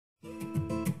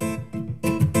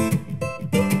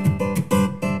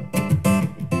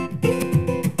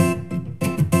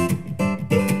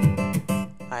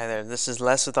this is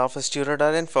Les with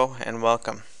OfficeTutor.info and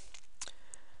welcome.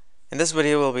 In this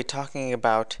video we'll be talking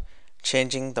about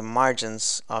changing the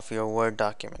margins of your Word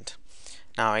document.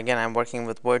 Now again, I'm working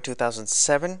with Word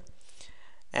 2007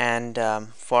 and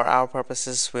for our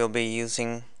purposes I'll be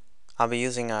using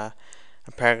a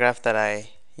paragraph that I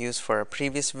used for a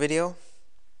previous video.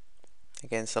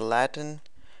 Again, it's a Latin,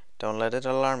 don't let it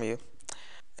alarm you.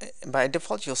 By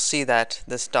default you'll see that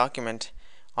this document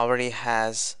already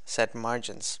has set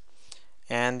margins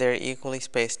and they're equally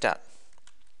spaced out.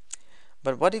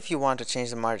 But what if you want to change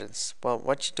the margins? Well,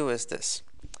 what you do is this.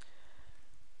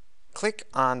 Click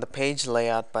on the page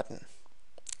layout button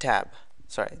tab.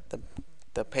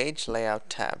 The page layout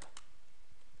tab.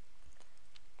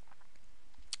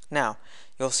 Now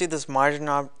you'll see this margin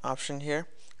option here.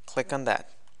 Click on that.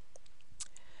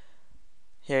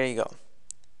 Here you go.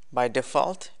 By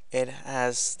default it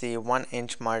has the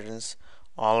 1-inch margins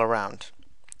all around.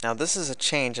 Now this is a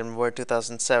change in Word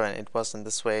 2007. It wasn't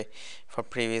this way for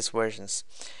previous versions.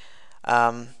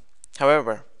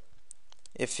 However,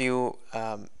 if you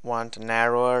want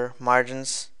narrower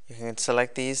margins, you can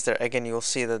select these. There again, you'll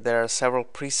see that there are several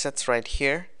presets right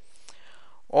here,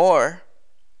 or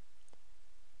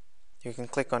you can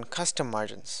click on custom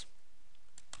margins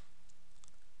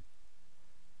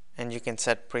and you can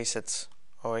set presets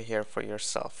over here for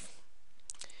yourself.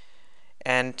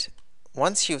 And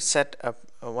once you set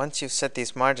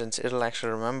these margins, it'll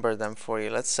actually remember them for you.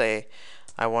 Let's say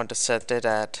I want to set it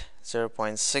at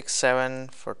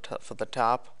 0.67 for the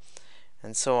top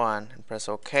and so on, and press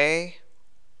OK.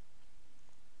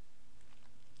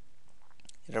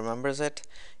 It remembers it.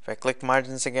 If I click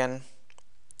margins again,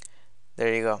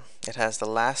 there you go. It has the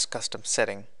last custom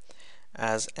setting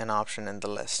as an option in the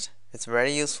list. It's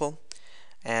very useful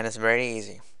and it's very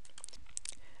easy.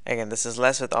 Again, this is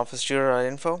Les with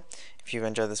OfficeTutor.info. If you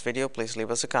enjoyed this video, please leave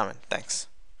us a comment. Thanks.